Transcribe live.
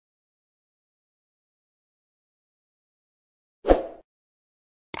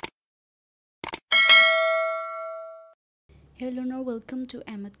Hello learner, welcome to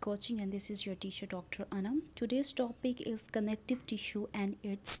Ahmad Coaching, and this is your teacher Dr. Anam. Today's topic is connective tissue and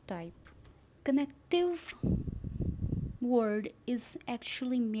its type. Connective word is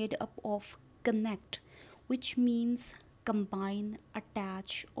actually made up of connect, which means combine,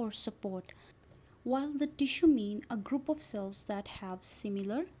 attach or support, while the tissue mean a group of cells that have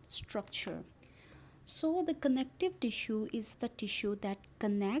similar structure. So the connective tissue is the tissue that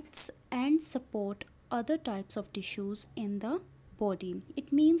connects and support other types of tissues in the body.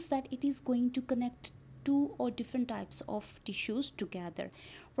 It means that it is going to connect two or different types of tissues together.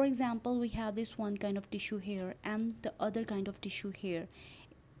 For example, we have this one kind of tissue here and the other kind of tissue here.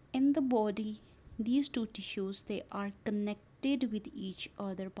 In the body, these two tissues, they are connected with each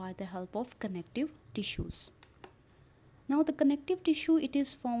other by the help of connective tissues. Now the connective tissue, it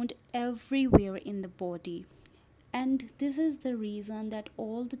is found everywhere in the body, and this is the reason that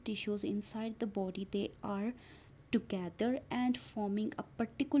all the tissues inside the body, they are together and forming a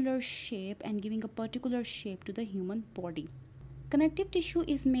particular shape and giving a particular shape to the human body. Connective tissue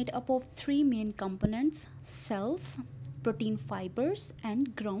is made up of three main components: cells, protein fibers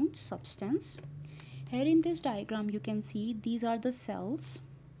and ground substance. Here in this diagram you can see these are the cells,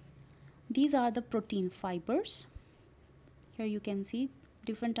 these are the protein fibers. Here you can see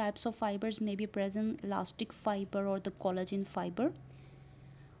different types of fibers may be present: elastic fiber or the collagen fiber.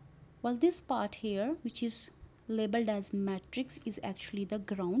 While this part here, which is labeled as matrix, is actually the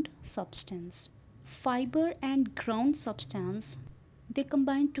ground substance. Fiber and ground substance, they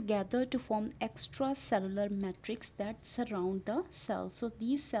combine together to form extracellular matrix that surround the cells. So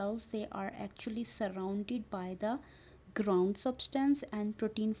these cells, they are actually surrounded by the ground substance and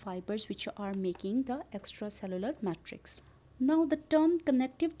protein fibers, which are making the extracellular matrix. Now the term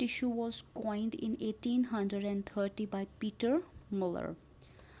connective tissue was coined in 1830 by Peter Muller.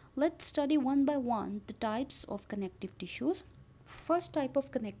 Let's study one by one the types of connective tissues. First type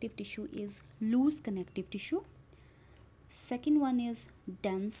of connective tissue is loose connective tissue. Second one is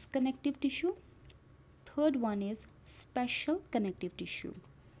dense connective tissue. Third one is special connective tissue.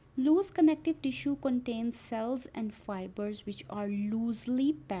 Loose connective tissue contains cells and fibers which are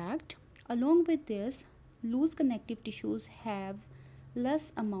loosely packed. Along with this, loose connective tissues have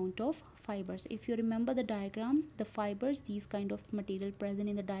less amount of fibers. If you remember the diagram, the fibers, these kind of material present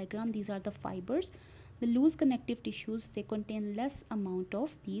in the diagram, these are the fibers. The loose connective tissues, they contain less amount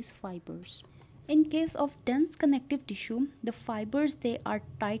of these fibers. In case of dense connective tissue, the fibers, they are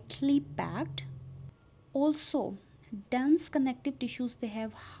tightly packed. Also, dense connective tissues, they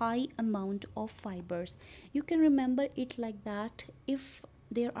have high amount of fibers. You can remember it like that: if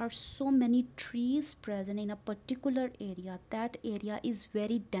there are so many trees present in a particular area, that area is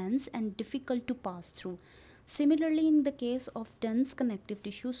very dense and difficult to pass through. Similarly, in the case of dense connective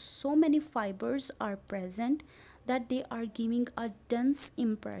tissue, so many fibers are present that they are giving a dense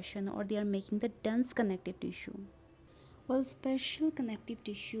impression, or they are making the dense connective tissue. Well, special connective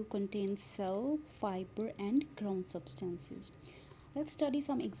tissue contains cell, fiber and ground substances. Let's study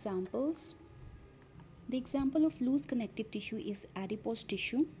some examples. The example of loose connective tissue is adipose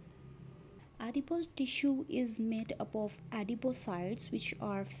tissue. Adipose tissue is made up of adipocytes, which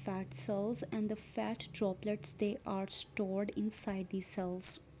are fat cells, and the fat droplets, they are stored inside these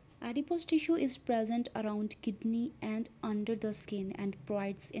cells. Adipose tissue is present around kidney and under the skin and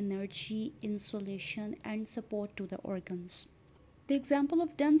provides energy, insulation and support to the organs. The example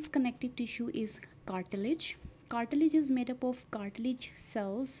of dense connective tissue is cartilage. Cartilage is made up of cartilage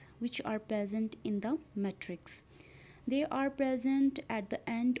cells which are present in the matrix. They are present at the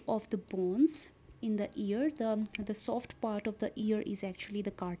end of the bones. In the ear, the soft part of the ear is actually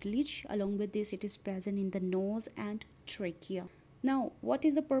the cartilage. Along with this, it is present in the nose and trachea. Now, what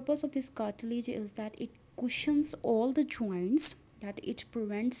is the purpose of this cartilage is that it cushions all the joints, that it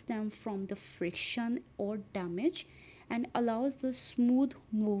prevents them from the friction or damage and allows the smooth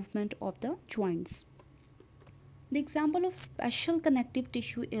movement of the joints. The example of special connective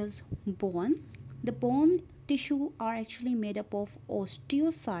tissue is bone. The bone tissue are actually made up of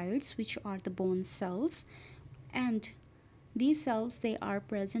osteocytes, which are the bone cells, and these cells, they are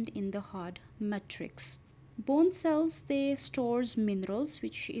present in the hard matrix. Bone cells, they stores minerals,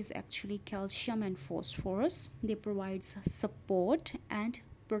 which is actually calcium and phosphorus. They provide support and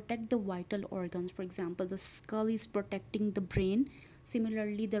protect the vital organs. For example, the skull is protecting the brain.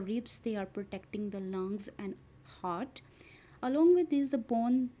 Similarly, the ribs, they are protecting the lungs and heart. Along with this, the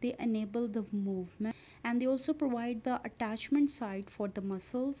bone, they enable the movement, and they also provide the attachment site for the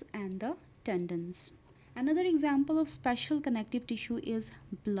muscles and the tendons. Another example of special connective tissue is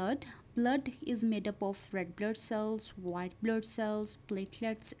blood. Blood is made up of red blood cells, white blood cells,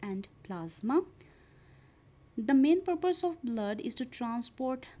 platelets and plasma. The main purpose of blood is to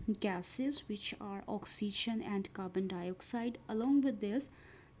transport gases, which are oxygen and carbon dioxide, along with this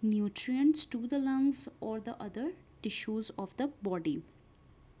nutrients to the lungs or the other tissues of the body.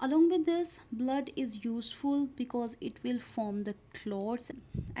 Along with this, blood is useful because it will form the clots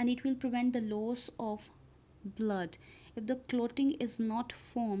and it will prevent the loss of blood. If the clotting is not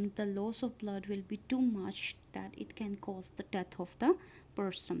formed, the loss of blood will be too much that it can cause the death of the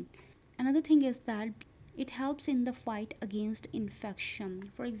person. Another thing is that it helps in the fight against infection.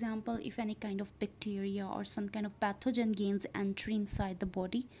 For example, if any kind of bacteria or some kind of pathogen gains entry inside the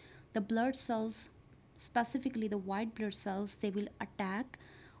body, the blood cells, specifically the white blood cells, they will attack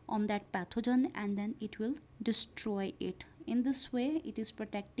on that pathogen and then it will destroy it. In this way, it is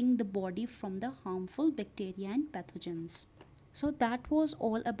protecting the body from the harmful bacteria and pathogens. So that was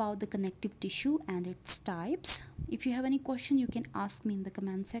all about the connective tissue and its types. If you have any question, you can ask me in the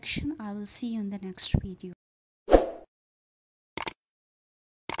comment section. I will see you in the next video.